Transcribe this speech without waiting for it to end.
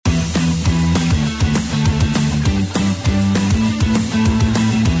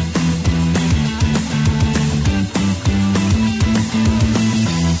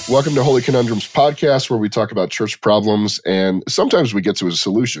Welcome to Holy Conundrums podcast, where we talk about church problems and sometimes we get to a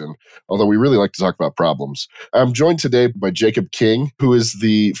solution, although we really like to talk about problems. I'm joined today by Jacob King, who is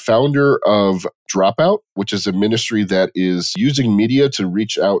the founder of Dropout, which is a ministry that is using media to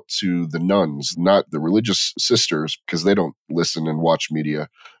reach out to the nuns, not the religious sisters, because they don't listen and watch media,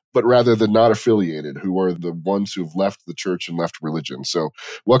 but rather the not affiliated, who are the ones who've left the church and left religion. So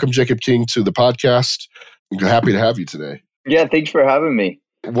welcome, Jacob King, to the podcast. I'm happy to have you today. Yeah, thanks for having me.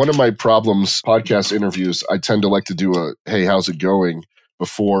 One of my problems, podcast interviews, I tend to like to do a, hey, how's it going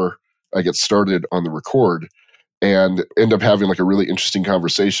before I get started on the record, and end up having like a really interesting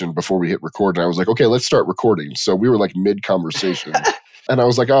conversation before we hit record. And I was like, okay, let's start recording. So we were like mid-conversation. And I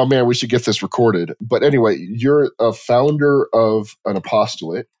was like, oh man, we should get this recorded. But anyway, you're a founder of an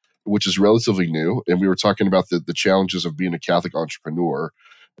apostolate, which is relatively new. And we were talking about the challenges of being a Catholic entrepreneur.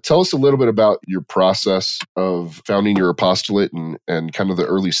 Tell us a little bit about your process of founding your apostolate and kind of the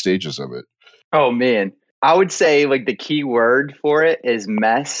early stages of it. Oh, man. I would say like the key word for it is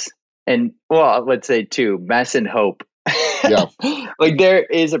mess. And well, let's say two, mess and hope. Yeah. Like there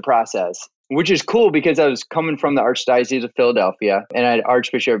is a process, which is cool because I was coming from the Archdiocese of Philadelphia and I had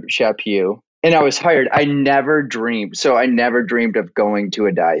Archbishop Chaput and I was hired. I never dreamed of going to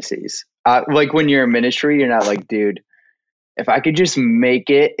a diocese. Like when you're in ministry, you're not like, dude, if I could just make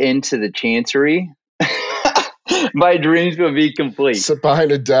it into the chancery, my dreams would be complete. Sit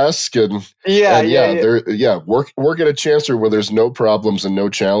behind a desk and work at a chancery where there's no problems and no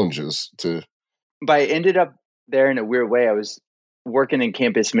challenges. But I ended up there in a weird way. I was working in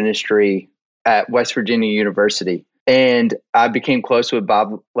campus ministry at West Virginia University, and I became close with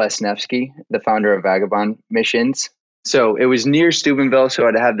Bob Lesniewski, the founder of Vagabond Missions. So it was near Steubenville, so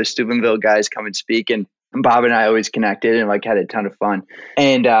I'd have the Steubenville guys come and speak, and Bob and I always connected and like had a ton of fun.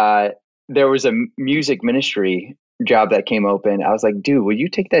 And there was a music ministry job that came open. I was like, dude, will you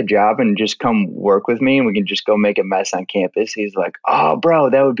take that job and just come work with me and we can just go make a mess on campus? He's like, oh, bro,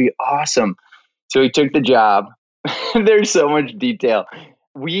 that would be awesome. So he took the job. There's so much detail.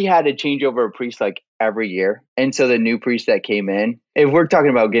 We had to change over a priest like every year. And so the new priest that came in, if we're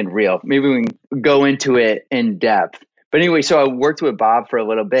talking about getting real, maybe we can go into it in depth. But anyway, so I worked with Bob for a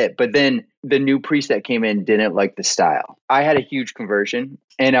little bit, but then the new priest that came in didn't like the style. I had a huge conversion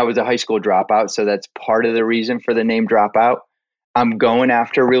and I was a high school dropout. So that's part of the reason for the name Dropout. I'm going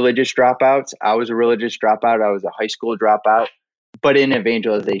after religious dropouts. I was a religious dropout. I was a high school dropout. But in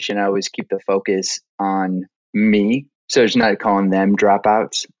evangelization, I always keep the focus on me. So it's not calling them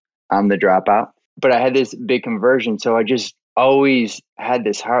dropouts. I'm the dropout. But I had this big conversion. So I just always had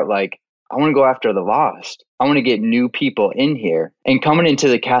this heart like, I want to go after the lost. I want to get new people in here. And coming into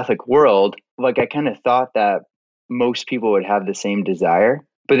the Catholic world, like I kind of thought that most people would have the same desire.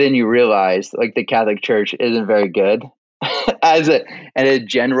 But then you realize like the Catholic Church isn't very good as a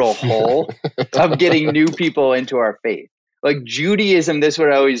general whole of getting new people into our faith. Like Judaism, this is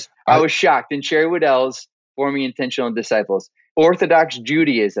what I was shocked. In Sherry Weddell's Forming Intentional Disciples, Orthodox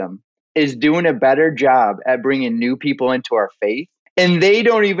Judaism is doing a better job at bringing new people into our faith. And they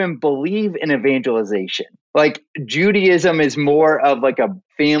don't even believe in evangelization. Like Judaism is more of like a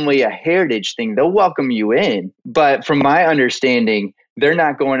family, a heritage thing. They'll welcome you in. But from my understanding, they're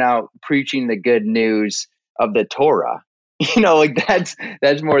not going out preaching the good news of the Torah. You know, like that's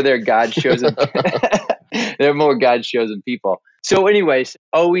more their God's chosen. They're more God's chosen people. So anyways,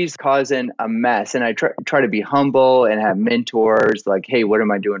 always causing a mess. And I try to be humble and have mentors like, hey, what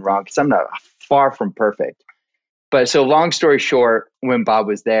am I doing wrong? Because I'm not far from perfect. But so long story short, when Bob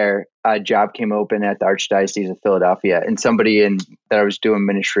was there, a job came open at the Archdiocese of Philadelphia, and somebody that I was doing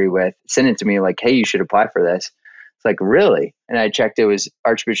ministry with sent it to me like, hey, you should apply for this. It's like, really? And I checked, it was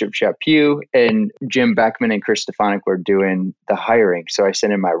Archbishop Chaput and Jim Beckman and Chris Stefanik were doing the hiring. So I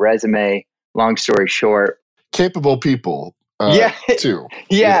sent in my resume. Long story short. Capable people. Too.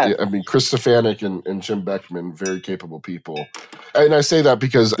 Yeah. I mean, Chris Stefanik and Jim Beckman, very capable people. And I say that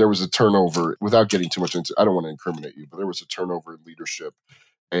because there was a turnover, without getting too much into, I don't want to incriminate you, but there was a turnover in leadership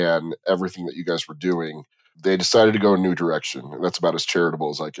and everything that you guys were doing. They decided to go a new direction. And that's about as charitable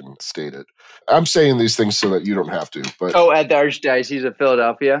as I can state it. I'm saying these things so that you don't have to. But at the Archdiocese of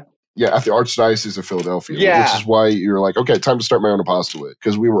Philadelphia? Yeah, at the Archdiocese of Philadelphia, yeah. Which is why you're like, okay, time to start my own apostolate,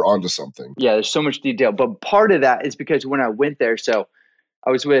 because we were onto something. Yeah, there's so much detail. But part of that is because when I went there, so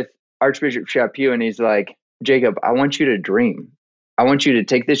I was with Archbishop Chaput, and he's like, Jacob, I want you to dream. I want you to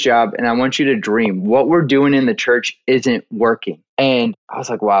take this job, and I want you to dream. What we're doing in the church isn't working. And I was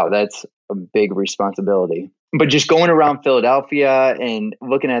like, wow, that's a big responsibility. But just going around Philadelphia and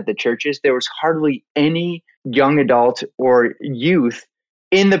looking at the churches, there was hardly any young adult or youth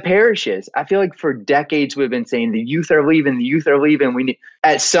in the parishes. I feel like for decades we've been saying the youth are leaving, the youth are leaving.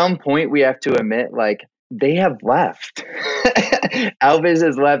 At some point we have to admit, like, they have left. Elvis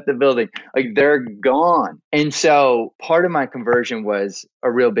has left the building. Like, they're gone. And so part of my conversion was a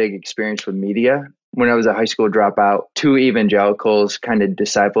real big experience with media. When I was a high school dropout, 2 evangelicals kind of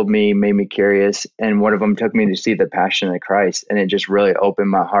discipled me, made me curious. And one of them took me to see The Passion of Christ. And it just really opened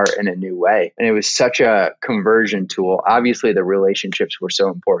my heart in a new way. And it was such a conversion tool. Obviously, the relationships were so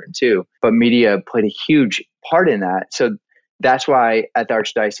important too, but media played a huge part in that. So that's why at the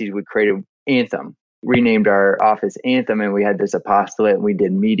Archdiocese, we created Anthem, renamed our office Anthem, and we had this apostolate and we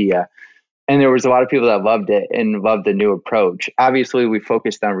did media. And there was a lot of people that loved it and loved the new approach. Obviously, we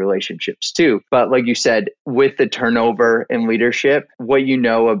focused on relationships too. But like you said, with the turnover in leadership, what you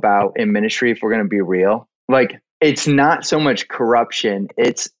know about in ministry, if we're going to be real, like, it's not so much corruption.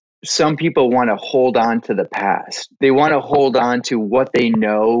 It's some people want to hold on to the past. They want to hold on to what they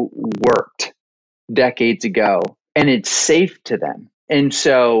know worked decades ago, and it's safe to them. And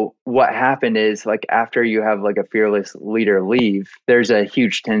so what happened is, like, after you have like a fearless leader leave, there's a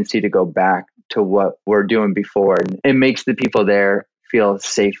huge tendency to go back to what we're doing before. And it makes the people there feel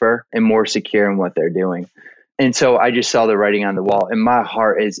safer and more secure in what they're doing. And so I just saw the writing on the wall, and my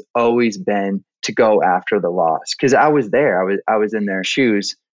heart has always been to go after the lost, because I was there. I was in their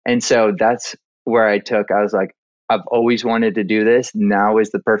shoes. And so that's where I was like, I've always wanted to do this. Now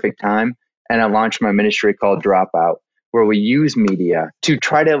is the perfect time. And I launched my ministry called Dropout, where we use media to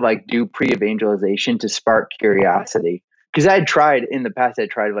try to like do pre-evangelization to spark curiosity. Because I tried in the past,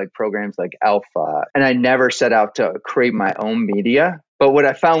 like programs like Alpha, and I never set out to create my own media. But what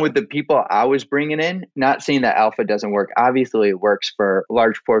I found with the people I was bringing in, not saying that Alpha doesn't work, obviously it works for a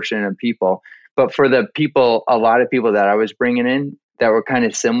large portion of people, but for the people, a lot of people that I was bringing in that were kind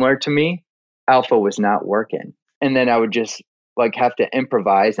of similar to me, Alpha was not working. And then I would just like have to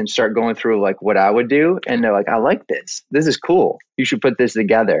improvise and start going through like what I would do. And they're like, I like this. This is cool. You should put this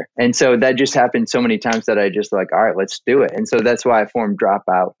together. And so that just happened so many times that I just like, all right, let's do it. And so that's why I formed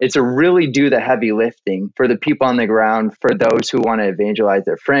Dropout. It's to really do the heavy lifting for the people on the ground, for those who want to evangelize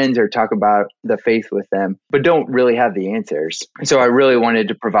their friends or talk about the faith with them, but don't really have the answers. So I really wanted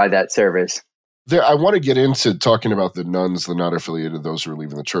to provide that service. I want to get into talking about the nuns, the not affiliated, those who are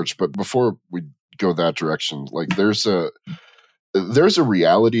leaving the church. But before we go that direction, like there's a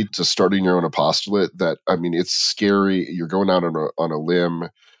reality to starting your own apostolate that, I mean, it's scary. You're going out on a limb.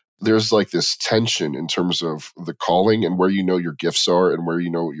 There's like this tension in terms of the calling and where you know your gifts are and where you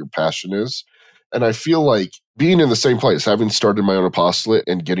know your passion is. And I feel like being in the same place, having started my own apostolate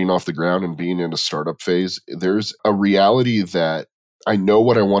and getting off the ground and being in a startup phase, there's a reality that I know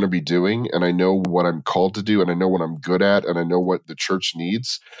what I want to be doing, and I know what I'm called to do, and I know what I'm good at, and I know what the church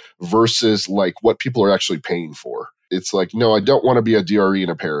needs versus like what people are actually paying for. It's like, no, I don't want to be a DRE in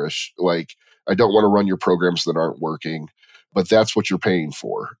a parish. Like, I don't want to run your programs that aren't working, but that's what you're paying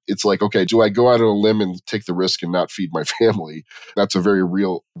for. It's like, okay, do I go out on a limb and take the risk and not feed my family? That's a very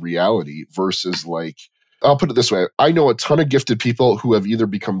real reality versus like, I'll put it this way. I know a ton of gifted people who have either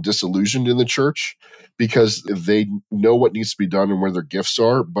become disillusioned in the church because they know what needs to be done and where their gifts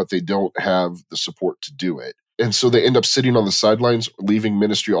are, but they don't have the support to do it. And so they end up sitting on the sidelines, leaving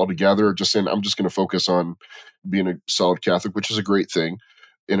ministry altogether, just saying, I'm just going to focus on being a solid Catholic, which is a great thing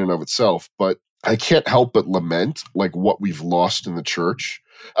in and of itself. But I can't help but lament like what we've lost in the church.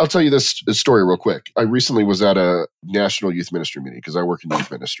 I'll tell you this story real quick. I recently was at a national youth ministry meeting because I work in youth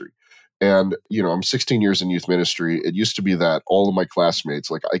ministry. And, you know, I'm 16 years in youth ministry. It used to be that all of my classmates,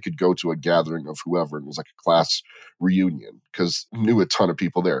 like I could go to a gathering of whoever, and it was like a class reunion because I knew a ton of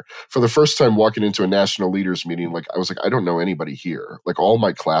people there. For the first time walking into a national leaders meeting, like I was like, I don't know anybody here. Like all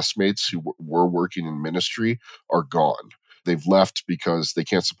my classmates who were working in ministry are gone. They've left because they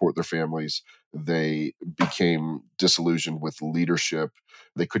can't support their families. They became disillusioned with leadership.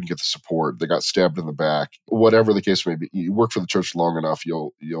 They couldn't get the support. They got stabbed in the back. Whatever the case may be, you work for the church long enough,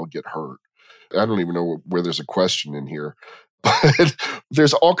 you'll get hurt. I don't even know where there's a question in here, but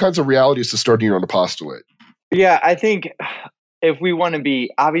there's all kinds of realities to starting your own apostolate. Yeah, I think if we want to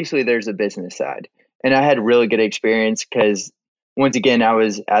be, obviously there's a business side. And I had really good experience because once again, I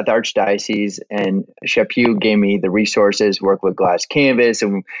was at the Archdiocese and Shep Hugh gave me the resources, work with Glass Canvas,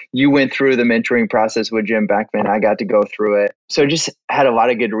 and you went through the mentoring process with Jim Beckman. I got to go through it. So just had a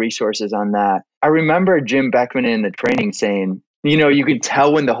lot of good resources on that. I remember Jim Beckman in the training saying, you know, you can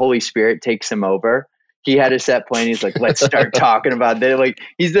tell when the Holy Spirit takes him over. He had a set plan. He's like, let's start talking about that. Like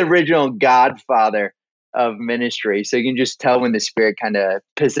he's the original godfather of ministry. So you can just tell when the Spirit kind of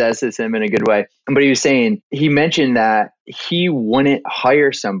possesses him in a good way. But he was saying, he mentioned that he wouldn't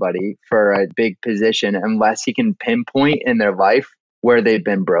hire somebody for a big position unless he can pinpoint in their life where they've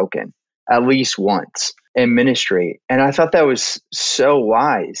been broken at least once in ministry. And I thought that was so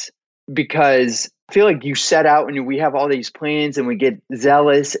wise, because I feel like you set out and we have all these plans and we get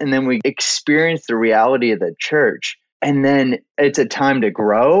zealous and then we experience the reality of the church. And then it's a time to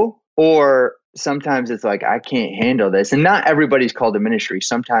grow, or sometimes it's like, I can't handle this. And not everybody's called to ministry.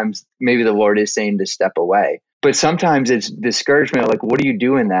 Sometimes maybe the Lord is saying to step away, but sometimes it's discouragement. Like, what do you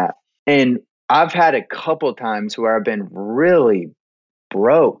do in that? And I've had a couple times where I've been really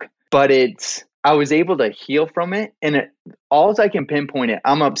broke, but I was able to heal from it. And all I can pinpoint it,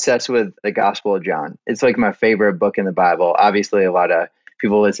 I'm obsessed with the Gospel of John. It's like my favorite book in the Bible. Obviously, a lot of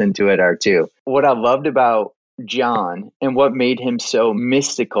people listen to it are too. What I loved about John and what made him so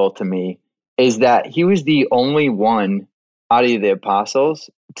mystical to me is that he was the only one out of the apostles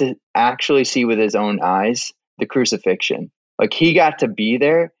to actually see with his own eyes the crucifixion. Like, he got to be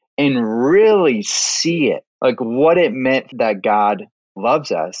there and really see it, like what it meant that God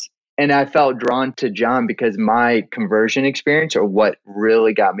loves us. And I felt drawn to John because my conversion experience, or what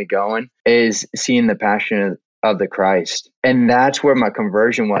really got me going, is seeing the passion of the Christ. And that's where my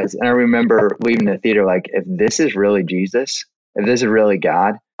conversion was. And I remember leaving the theater like, if this is really Jesus, if this is really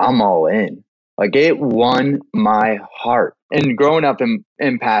God, I'm all in. Like, it won my heart. And growing up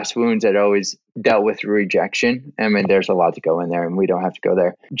in past wounds, I'd always dealt with rejection. I mean, there's a lot to go in there and we don't have to go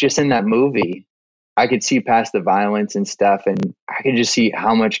there. Just in that movie, I could see past the violence and stuff, and I could just see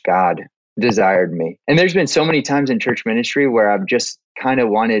how much God desired me. And there's been so many times in church ministry where I've just kind of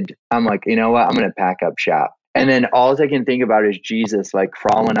I'm like, you know what, I'm going to pack up shop. And then all I can think about is Jesus, like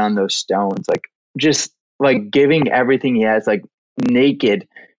crawling on those stones, like just like giving everything he has, like naked,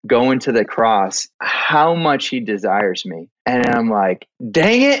 going to the cross, how much he desires me. And I'm like,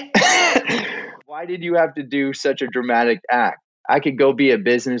 dang it. Why did you have to do such a dramatic act? I could go be a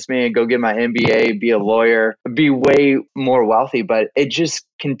businessman, go get my MBA, be a lawyer, be way more wealthy, but it just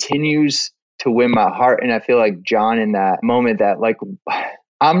continues to win my heart. And I feel like John in that moment, that like,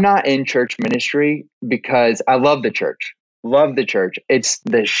 I'm not in church ministry because I love the church. Love the church. It's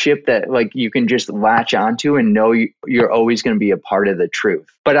the ship that like you can just latch onto and know you're always going to be a part of the truth.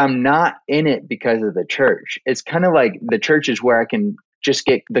 But I'm not in it because of the church. It's kind of like the church is where I can just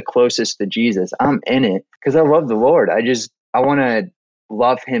get the closest to Jesus. I'm in it because I love the Lord. I want to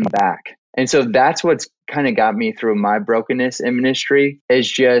love him back. And so that's what's kind of got me through my brokenness in ministry, is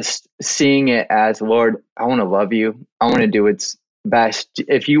just seeing it as, Lord, I want to love you. I want to do what's best.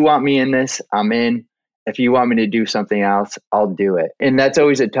 If you want me in this, I'm in. If you want me to do something else, I'll do it. And that's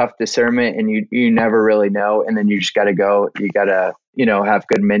always a tough discernment, and you never really know. And then you just got to go. You got to, have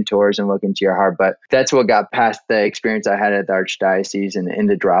good mentors and look into your heart. But that's what got past the experience I had at the Archdiocese and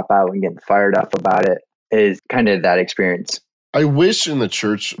into Dropout and getting fired up about it, is kind of that experience. I wish in the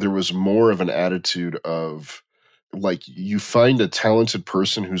church there was more of an attitude of, like, you find a talented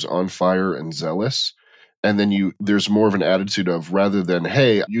person who's on fire and zealous, and then there's more of an attitude of, rather than,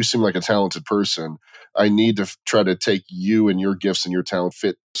 hey, you seem like a talented person, I need to try to take you and your gifts and your talent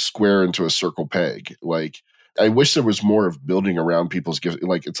fit square into a circle peg. Like, I wish there was more of building around people's gifts.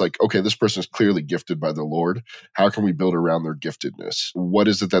 Like, it's like, okay, this person is clearly gifted by the Lord. How can we build around their giftedness? What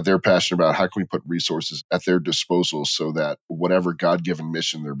is it that they're passionate about? How can we put resources at their disposal so that whatever God-given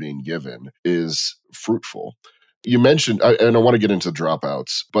mission they're being given is fruitful? You mentioned, and I want to get into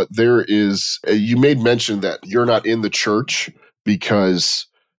dropouts, but you made mention that you're not in the church because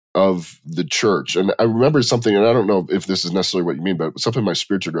of the church. And I remember something, and I don't know if this is necessarily what you mean, but something my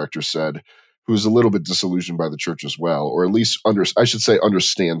spiritual director said, who's a little bit disillusioned by the church as well, or at least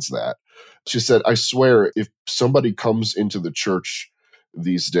understands that. She said, I swear, if somebody comes into the church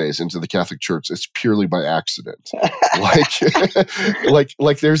these days, into the Catholic Church, it's purely by accident.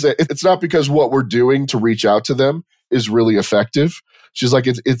 It's not because what we're doing to reach out to them is really effective. She's like,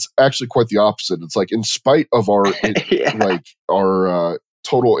 it's actually quite the opposite. It's like, in spite of our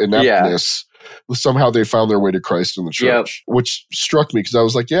total ineptness, somehow they found their way to Christ in the church, which struck me because I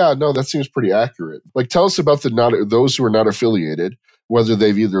was like, yeah, no, that seems pretty accurate. Like, tell us about those who are not affiliated, whether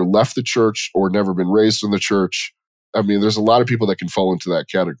they've either left the church or never been raised in the church. I mean, there's a lot of people that can fall into that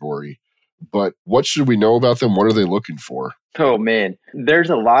category, but what should we know about them? What are they looking for? Oh man, there's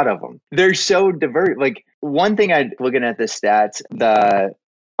a lot of them. They're so diverse. Like, one thing looking at the stats, the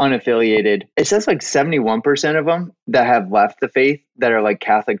unaffiliated, it says like 71% of them that have left the faith, that are like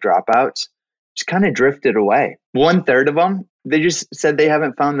Catholic dropouts, just kind of drifted away. 1/3 of them, they just said they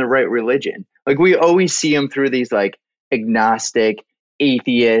haven't found the right religion. Like, we always see them through these like agnostic,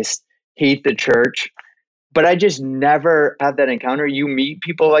 atheist, hate the church. But I just never had that encounter. You meet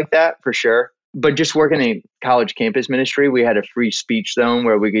people like that for sure. But just working in college campus ministry, we had a free speech zone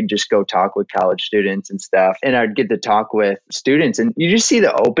where we could just go talk with college students and stuff. And I'd get to talk with students, and you just see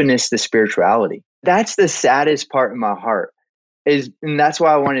the openness to spirituality. That's the saddest part in my heart and that's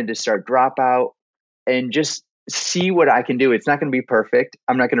why I wanted to start Dropout and just see what I can do. It's not going to be perfect.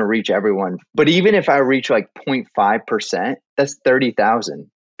 I'm not going to reach everyone. But even if I reach like 0.5%, that's 30,000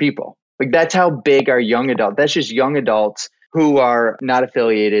 people. Like that's how big our young adult, that's just young adults who are not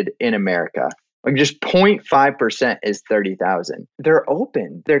affiliated in America. Like just 0.5% is 30,000. They're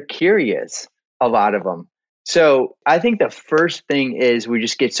open. They're curious, a lot of them. So I think the first thing is we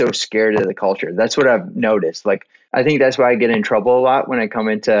just get so scared of the culture. That's what I've noticed. Like, I think that's why I get in trouble a lot when I come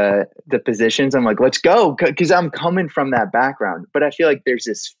into the positions. I'm like, let's go, because I'm coming from that background. But I feel like there's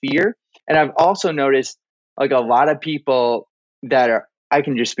this fear. And I've also noticed like a lot of people that are, I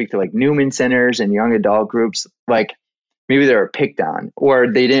can just speak to like Newman centers and young adult groups, like maybe they were picked on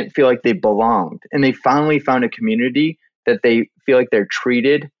or they didn't feel like they belonged. And they finally found a community that they feel like they're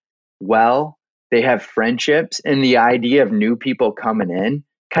treated well. They have friendships, and the idea of new people coming in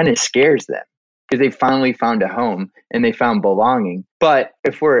kind of scares them because they finally found a home and they found belonging. But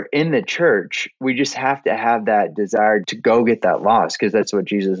if we're in the church, we just have to have that desire to go get that lost because that's what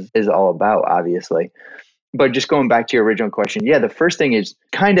Jesus is all about, obviously. But just going back to your original question, yeah, the first thing is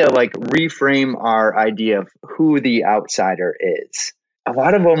kind of like reframe our idea of who the outsider is. A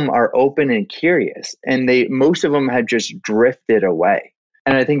lot of them are open and curious, and most of them have just drifted away.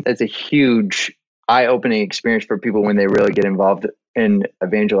 And I think that's a huge eye-opening experience for people when they really get involved in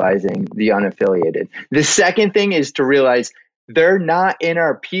evangelizing the unaffiliated. The second thing is to realize they're not in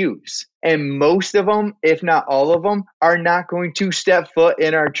our pews. And most of them, if not all of them, are not going to step foot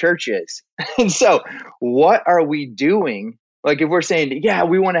in our churches. And so what are we doing? Like if we're saying, yeah,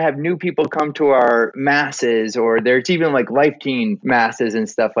 we want to have new people come to our masses, or there's even like Life Teen masses and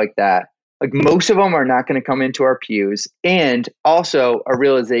stuff like that. Like most of them are not going to come into our pews. And also a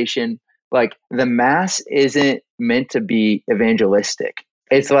realization, like the mass isn't meant to be evangelistic.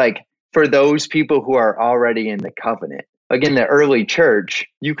 It's like for those people who are already in the covenant. Like in the early church,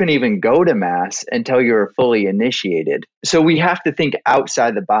 you couldn't even go to mass until you were fully initiated. So we have to think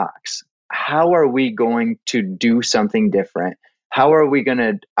outside the box. How are we going to do something different? How are we going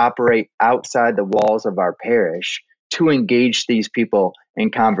to operate outside the walls of our parish to engage these people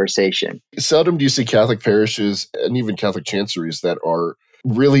in conversation? Seldom do you see Catholic parishes and even Catholic chanceries that are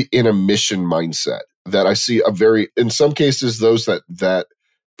really in a mission mindset. That I see in some cases, those that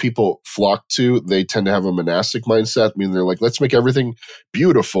people flock to, they tend to have a monastic mindset. I mean, they're like, let's make everything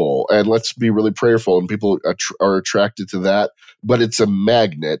beautiful and let's be really prayerful. And people are attracted to that. But it's a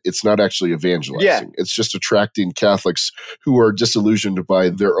magnet. It's not actually evangelizing. Yeah. It's just attracting Catholics who are disillusioned by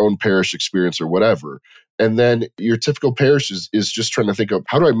their own parish experience or whatever. And then your typical parish is just trying to think of,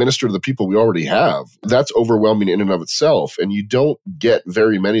 how do I minister to the people we already have? That's overwhelming in and of itself. And you don't get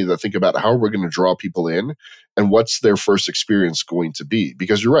very many that think about how we're going to draw people in and what's their first experience going to be.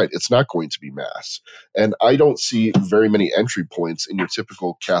 Because you're right, it's not going to be mass. And I don't see very many entry points in your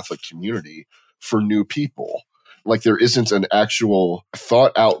typical Catholic community for new people. Like there isn't an actual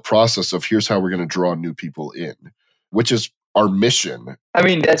thought out process of here's how we're going to draw new people in, which is our mission. I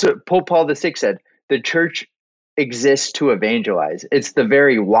mean, that's what Pope Paul VI said. The church exists to evangelize. It's the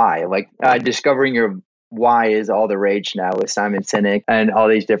very why. Like discovering your why is all the rage now with Simon Sinek and all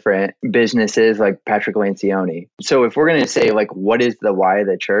these different businesses like Patrick Lencioni. So if we're going to say like, what is the why of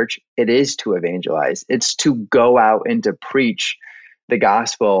the church? It is to evangelize. It's to go out and to preach the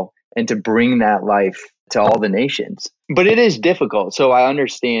gospel and to bring that life to all the nations. But it is difficult. So I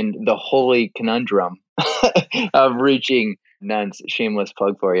understand the holy conundrum of reaching nuns. Shameless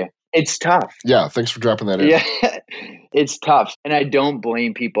plug for you. It's tough. Yeah, thanks for dropping that in. Yeah, it's tough. And I don't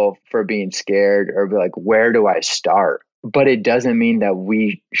blame people for being scared or be like, where do I start? But it doesn't mean that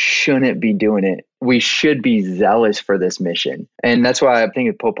we shouldn't be doing it. We should be zealous for this mission. And that's why I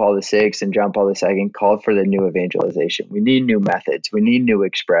think Pope Paul VI and John Paul II called for the new evangelization. We need new methods. We need new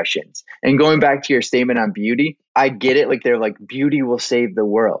expressions. And going back to your statement on beauty, I get it. Like they're like, beauty will save the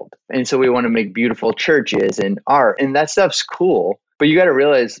world. And so we want to make beautiful churches and art. And that stuff's cool. But you got to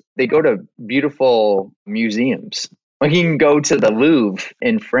realize they go to beautiful museums. Like you can go to the Louvre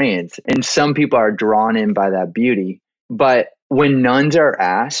in France, and some people are drawn in by that beauty. But when nuns are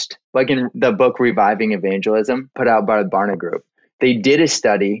asked, like in the book Reviving Evangelism, put out by the Barna Group, they did a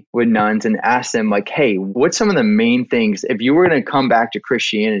study with nuns and asked them like, hey, what's some of the main things, if you were going to come back to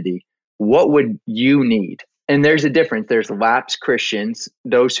Christianity, what would you need? And there's a difference. There's lapsed Christians,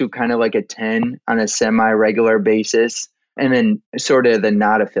 those who kind of like attend on a semi-regular basis, and then sort of the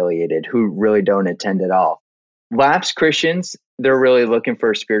not affiliated who really don't attend at all. Lapsed Christians, they're really looking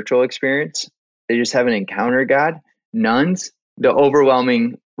for a spiritual experience. They just haven't encountered God. Nuns, the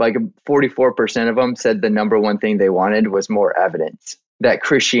overwhelming, like 44% of them said the number one thing they wanted was more evidence that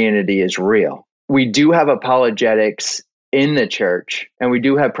Christianity is real. We do have apologetics in the church, and we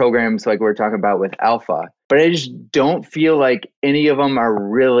do have programs like we're talking about with Alpha, but I just don't feel like any of them are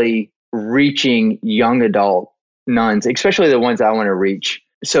really reaching young adult nuns, especially the ones I want to reach.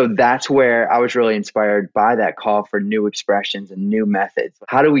 So that's where I was really inspired by that call for new expressions and new methods.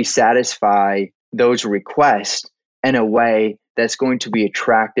 How do we satisfy those requests in a way that's going to be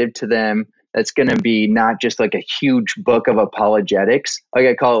attractive to them, that's going to be not just like a huge book of apologetics, like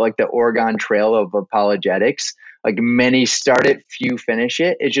I call it like the Oregon Trail of apologetics. Like many start it, few finish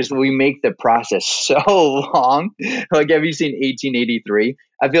it. It's just we make the process so long. Like, have you seen 1883?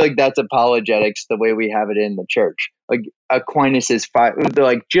 I feel like that's apologetics the way we have it in the church. Like Aquinas is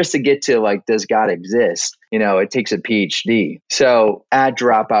like just to get to like, does God exist? It takes a PhD. So at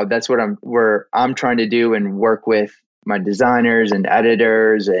Dropout, that's what I'm trying to do and work with my designers and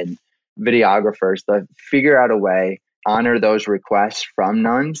editors and videographers to figure out a way, honor those requests from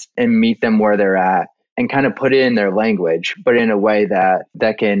nuns and meet them where they're at and kind of put it in their language, but in a way that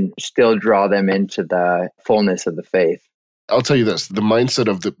can still draw them into the fullness of the faith. I'll tell you this, the mindset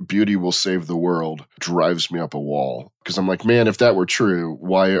of the beauty will save the world drives me up a wall because I'm like, man, if that were true,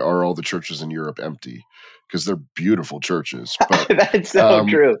 why are all the churches in Europe empty? Because they're beautiful churches. But, that's so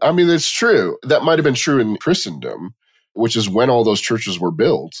true. I mean, it's true. That might have been true in Christendom, which is when all those churches were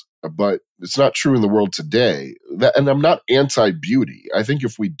built, but it's not true in the world today. And I'm not anti-beauty. I think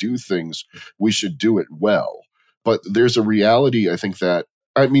if we do things, we should do it well. But there's a reality, I think that,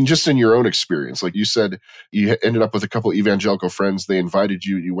 just in your own experience, like you said, you ended up with a couple evangelical friends. They invited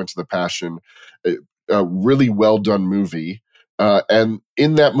you. You went to the Passion, a really well done movie. And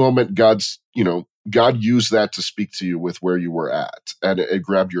in that moment, God used that to speak to you with where you were at, and it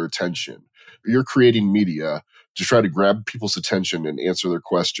grabbed your attention. You're creating media to try to grab people's attention and answer their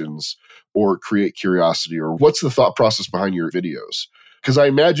questions or create curiosity, or what's the thought process behind your videos? Because I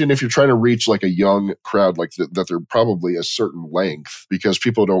imagine if you're trying to reach like a young crowd, like that they're probably a certain length because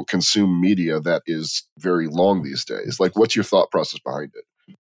people don't consume media that is very long these days. Like, what's your thought process behind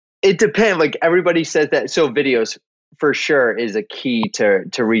it? It depends. Like everybody says that. So videos for sure is a key to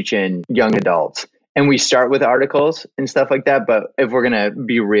reaching young adults. And we start with articles and stuff like that. But if we're going to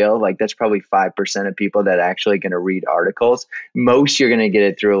be real, like that's probably 5% of people that are actually going to read articles. Most you're going to get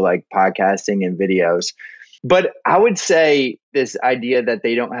it through like podcasting and videos. But I would say this idea that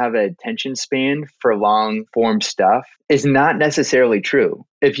they don't have an attention span for long form stuff is not necessarily true.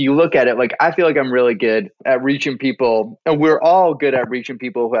 If you look at it, like I feel like I'm really good at reaching people, and we're all good at reaching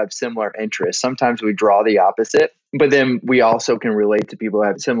people who have similar interests. Sometimes we draw the opposite, but then we also can relate to people who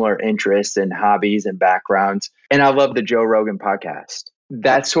have similar interests and hobbies and backgrounds. And I love the Joe Rogan podcast.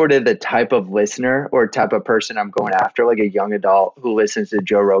 That's sort of the type of listener or type of person I'm going after, like a young adult who listens to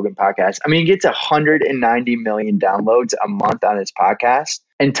Joe Rogan podcast. I mean, he gets 190 million downloads a month on his podcast,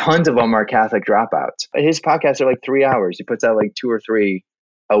 and tons of them are Catholic dropouts. His podcasts are like 3 hours. He puts out like 2 or 3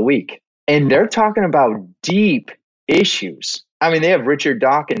 a week, and they're talking about deep issues. I mean, they have Richard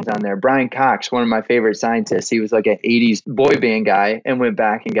Dawkins on there, Brian Cox, one of my favorite scientists. He was like an 80s boy band guy and went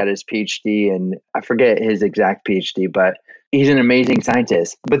back and got his PhD, and I forget his exact PhD, but he's an amazing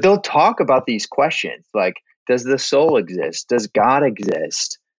scientist. But they'll talk about these questions like, does the soul exist? Does God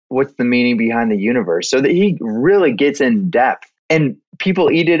exist? What's the meaning behind the universe? So that he really gets in depth, and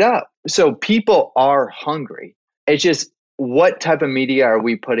people eat it up. So people are hungry. It's just, what type of media are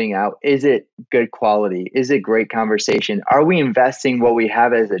we putting out? Is it good quality? Is it great conversation? Are we investing what we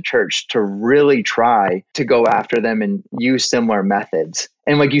have as a church to really try to go after them and use similar methods?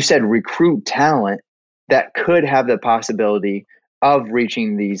 And like you said, recruit talent that could have the possibility of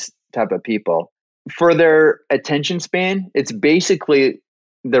reaching these type of people. For their attention span, it's basically,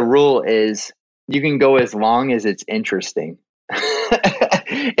 the rule is you can go as long as it's interesting.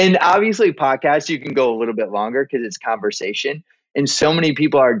 And obviously podcasts, you can go a little bit longer because it's conversation. And so many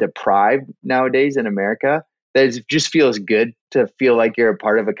people are deprived nowadays in America that it just feels good to feel like you're a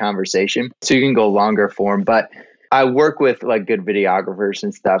part of a conversation. So you can go longer form. But I work with like good videographers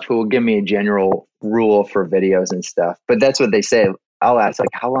and stuff who will give me a general rule for videos and stuff. But that's what they say. I'll ask like,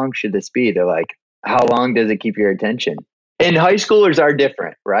 how long should this be? They're like, how long does it keep your attention? And high schoolers are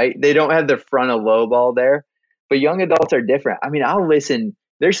different, right? They don't have the frontal lobe all there, but young adults are different. I mean, I'll listen.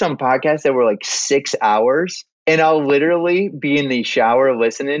 There's some podcasts that were like 6 hours, and I'll literally be in the shower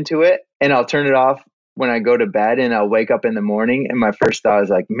listening to it, and I'll turn it off when I go to bed, and I'll wake up in the morning, and my first thought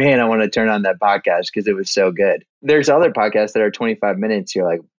is like, man, I want to turn on that podcast because it was so good. There's other podcasts that are 25 minutes. You're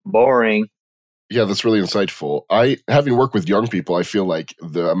like, boring. Yeah, that's really insightful. Having worked with young people, I feel like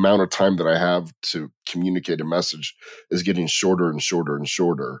the amount of time that I have to communicate a message is getting shorter and shorter and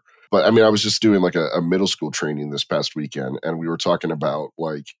shorter. But I mean, I was just doing like a middle school training this past weekend, and we were talking about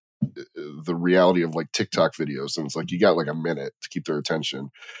like the reality of like TikTok videos. And it's like, you got like a minute to keep their attention.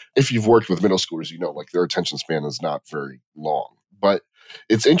 If you've worked with middle schoolers, you know, like their attention span is not very long. But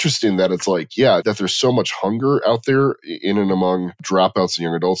it's interesting that it's like, yeah, that there's so much hunger out there in and among dropouts and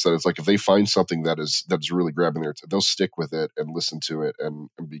young adults that it's like if they find something that is really grabbing their attention, they'll stick with it and listen to it and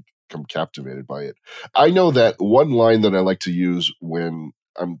become captivated by it. I know that one line that I like to use when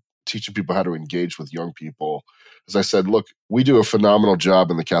I'm teaching people how to engage with young people is I said, look, we do a phenomenal job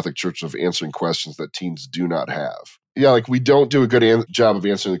in the Catholic Church of answering questions that teens do not have. Yeah, like we don't do a good job of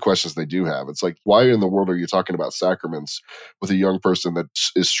answering the questions they do have. It's like, why in the world are you talking about sacraments with a young person that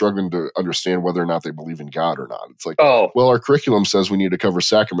is struggling to understand whether or not they believe in God or not? It's like, well, our curriculum says we need to cover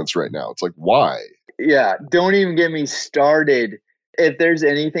sacraments right now. It's like, why? Yeah, don't even get me started. If there's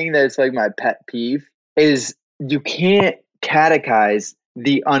anything that's like my pet peeve is you can't catechize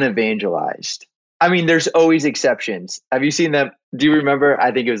the unevangelized. I mean, there's always exceptions. Have you seen that? Do you remember?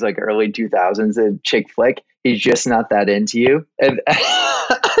 I think it was like early 2000s, a chick flick. He's just not that into you. And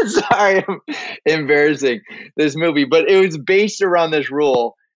sorry, I'm embarrassing this movie, but it was based around this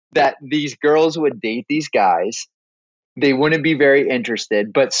rule that these girls would date these guys. They wouldn't be very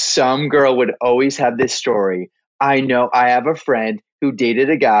interested, but some girl would always have this story. I know I have a friend who dated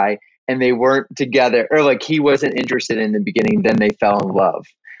a guy and they weren't together, or like he wasn't interested in the beginning, then they fell in love.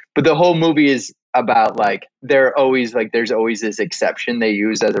 But the whole movie is about like there's always this exception they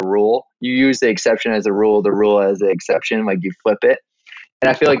use as a rule. You use the exception as a rule, the rule as the exception, like you flip it. And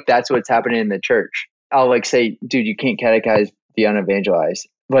I feel like that's what's happening in the church. I'll like say, dude, you can't catechize the unevangelized.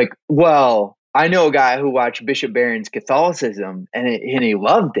 Like, well, I know a guy who watched Bishop Barron's Catholicism and he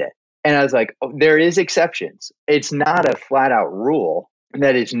loved it. And I was like, oh, there is exceptions. It's not a flat out rule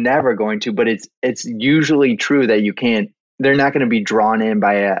that it's never going to, but it's usually true that you can't. They're not going to be drawn in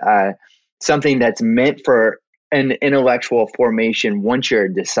by something that's meant for an intellectual formation once you're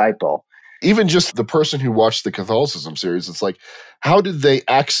a disciple. Even just the person who watched the Catholicism series, it's like, how did they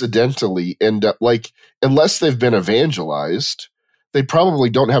accidentally end up like, unless they've been evangelized, they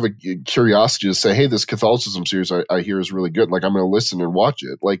probably don't have a curiosity to say, hey, this Catholicism series I hear is really good. Like, I'm going to listen and watch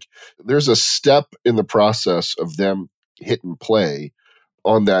it. Like, there's a step in the process of them hit and play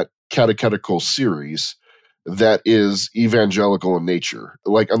on that catechetical series that is evangelical in nature.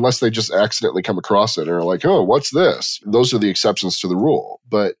 Like, unless they just accidentally come across it and are like, oh, what's this? Those are the exceptions to the rule.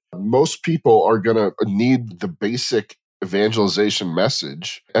 But most people are going to need the basic evangelization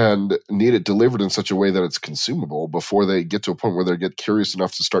message and need it delivered in such a way that it's consumable before they get to a point where they get curious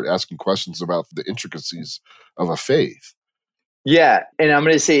enough to start asking questions about the intricacies of a faith. Yeah. And I'm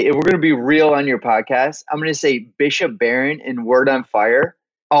going to say, if we're going to be real on your podcast, I'm going to say Bishop Barron in Word on Fire,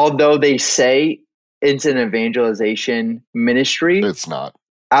 although they say it's an evangelization ministry, it's not.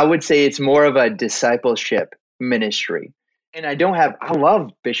 I would say it's more of a discipleship ministry. And I love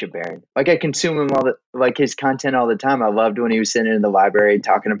Bishop Barron. Like, I consume him like his content all the time. I loved when he was sitting in the library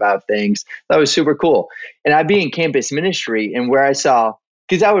talking about things. That was super cool. And I'd be in campus ministry and where I saw,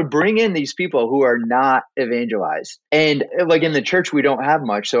 because I would bring in these people who are not evangelized. And like in the church, we don't have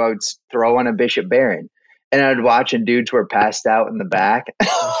much. So I would throw on a Bishop Barron. And I'd watch and dudes were passed out in the back.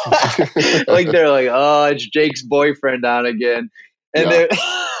 Like they're like, oh, it's Jake's boyfriend on again. And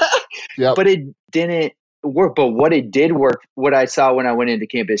yeah. But it didn't work. But what it did work, what I saw when I went into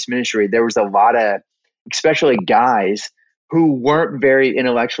campus ministry, there was a lot of, especially guys who weren't very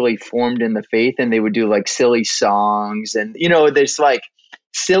intellectually formed in the faith. And they would do like silly songs. And, you know, there's like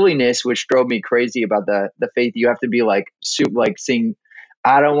silliness, which drove me crazy about the faith. You have to be like, sing,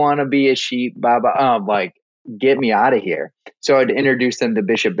 I don't want to be a sheep, baba. Like, get me out of here. So I'd introduce them to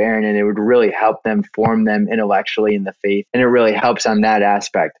Bishop Barron and it would really help them form them intellectually in the faith. And it really helps on that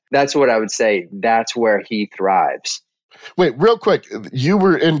aspect. That's what I would say. That's where he thrives. Wait, real quick. You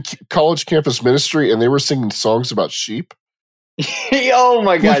were in college campus ministry and they were singing songs about sheep? Oh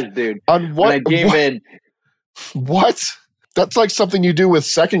my gosh, dude. On what? When I came in. What? That's like something you do with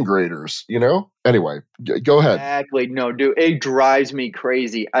second graders, you know? Anyway, go ahead. Exactly. No, dude, it drives me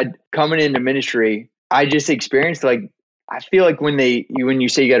crazy. Coming into ministry, I just experienced like, I feel like when you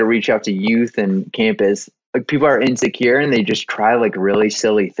say you got to reach out to youth and campus, like people are insecure and they just try like really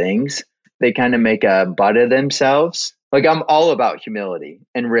silly things. They kind of make a butt of themselves. Like, I'm all about humility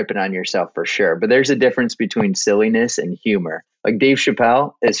and ripping on yourself for sure. But there's a difference between silliness and humor. Like Dave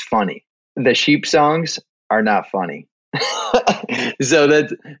Chappelle is funny. The sheep songs are not funny. So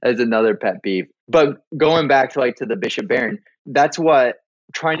that's another pet peeve. But going back to the Bishop Barron, that's what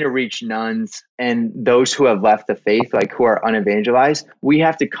trying to reach nuns and those who have left the faith, like who are unevangelized, we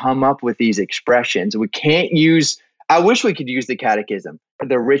have to come up with these expressions. We can't use, I wish we could use the catechism.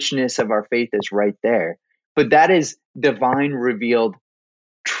 The richness of our faith is right there. But that is divine revealed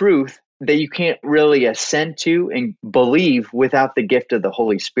truth that you can't really assent to and believe without the gift of the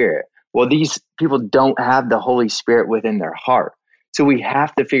Holy Spirit. Well, these people don't have the Holy Spirit within their heart. So we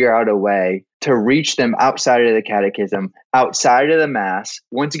have to figure out a way to reach them outside of the catechism, outside of the Mass.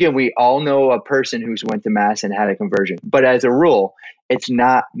 Once again, we all know a person who's went to Mass and had a conversion. But as a rule, it's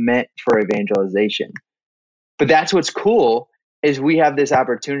not meant for evangelization. But that's what's cool is we have this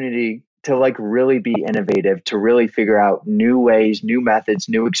opportunity to like really be innovative, to really figure out new ways, new methods,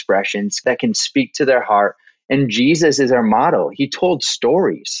 new expressions that can speak to their heart. And Jesus is our model. He told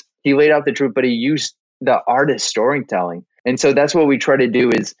stories. He laid out the truth, but he used the art of storytelling. And so that's what we try to do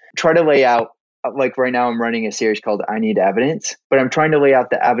is try to lay out, like right now I'm running a series called I Need Evidence, but I'm trying to lay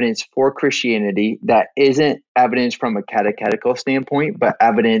out the evidence for Christianity that isn't evidence from a catechetical standpoint, but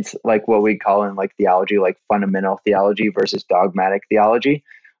evidence like what we call in like theology, like fundamental theology versus dogmatic theology,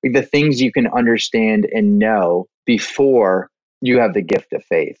 like the things you can understand and know before you have the gift of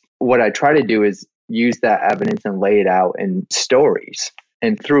faith. What I try to do is use that evidence and lay it out in stories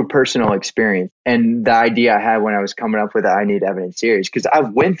and through personal experience. And the idea I had when I was coming up with the I Need Evidence series, because I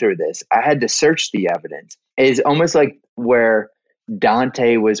went through this, I had to search the evidence, is almost like where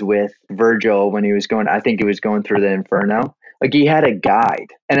Dante was with Virgil when he was going, I think he was going through the Inferno. Like he had a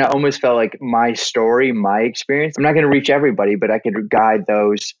guide. And I almost felt like my story, my experience, I'm not going to reach everybody, but I could guide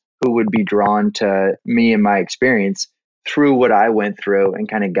those who would be drawn to me and my experience through what I went through and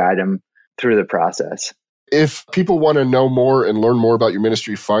kind of guide them through the process. If people want to know more and learn more about your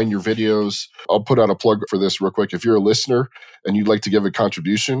ministry, find your videos. I'll put out a plug for this real quick. If you're a listener and you'd like to give a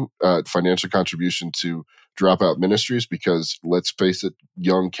contribution, financial contribution to Dropout Ministries, because let's face it,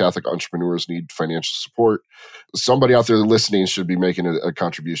 young Catholic entrepreneurs need financial support. Somebody out there listening should be making a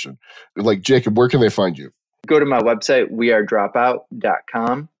contribution. Like Jacob, where can they find you? Go to my website,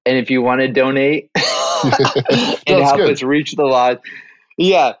 wearedropout.com. And if you want to donate and help us reach the lost,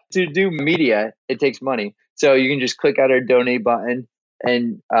 to do media, it takes money. So you can just click out our donate button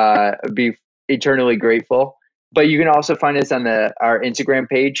and be eternally grateful. But you can also find us on our Instagram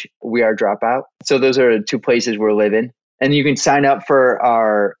page, We Are Dropout. So those are the two places we're living. And you can sign up for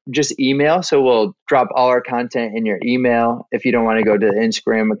our just email. So we'll drop all our content in your email if you don't want to go to the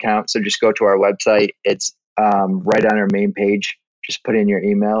Instagram account. So just go to our website. It's right on our main page. Just put in your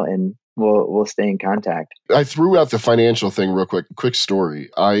email and we'll stay in contact. I threw out the financial thing real quick. Quick story.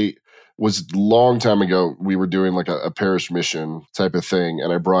 I was long time ago, we were doing like a parish mission type of thing.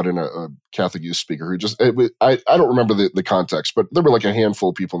 And I brought in a Catholic youth speaker who I don't remember the context, but there were like a handful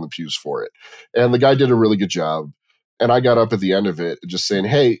of people in the pews for it. And the guy did a really good job. And I got up at the end of it just saying,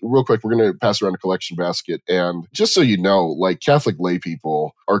 hey, real quick, we're going to pass around a collection basket. And just so you know, like Catholic lay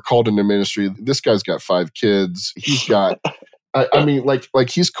people are called into ministry. This guy's got 5 kids. He's got, I mean, like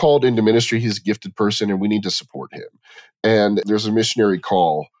he's called into ministry. He's a gifted person and we need to support him. And there's a missionary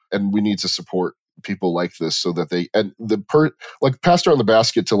call and we need to support people like this so that they, and pass around the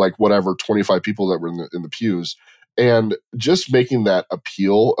basket to like whatever, 25 people that were in the pews. And just making that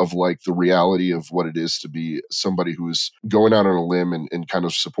appeal of like the reality of what it is to be somebody who's going out on a limb and kind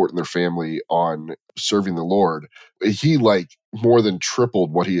of supporting their family on serving the Lord, he like more than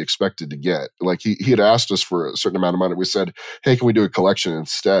tripled what he expected to get. Like he had asked us for a certain amount of money. We said, hey, can we do a collection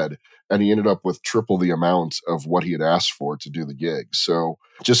instead? And he ended up with triple the amount of what he had asked for to do the gig. So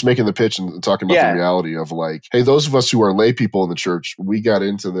just making the pitch and talking about the reality of like, hey, those of us who are lay people in the church, we got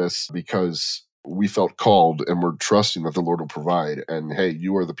into this because we felt called and we're trusting that the Lord will provide. And hey,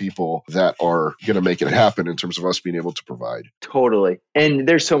 you are the people that are going to make it happen in terms of us being able to provide. Totally. And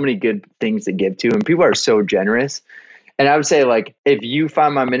there's so many good things to give to, and people are so generous. And I would say, like, if you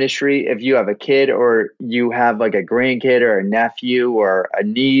find my ministry, if you have a kid or you have like a grandkid or a nephew or a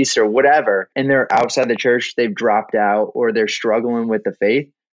niece or whatever, and they're outside the church, they've dropped out or they're struggling with the faith,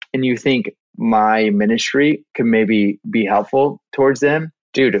 and you think my ministry could maybe be helpful towards them,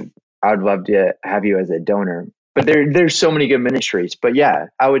 dude, I would love to have you as a donor. But there's so many good ministries. But yeah,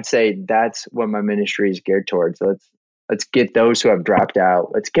 I would say that's what my ministry is geared towards. Let's get those who have dropped out.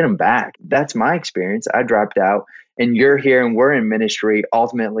 Let's get them back. That's my experience. I dropped out and you're here and we're in ministry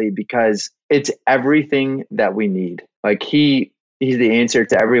ultimately because it's everything that we need. Like he's the answer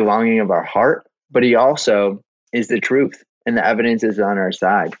to every longing of our heart, but he also is the truth. And the evidence is on our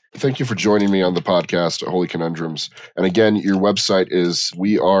side. Thank you for joining me on the podcast, Holy Conundrums. And again, your website is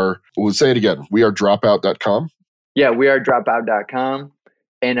we'll say it again, wearedropout.com. Yeah, wearedropout.com.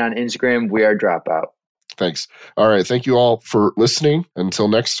 And on Instagram, We Are Dropout. Thanks. All right. Thank you all for listening. Until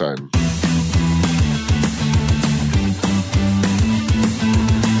next time.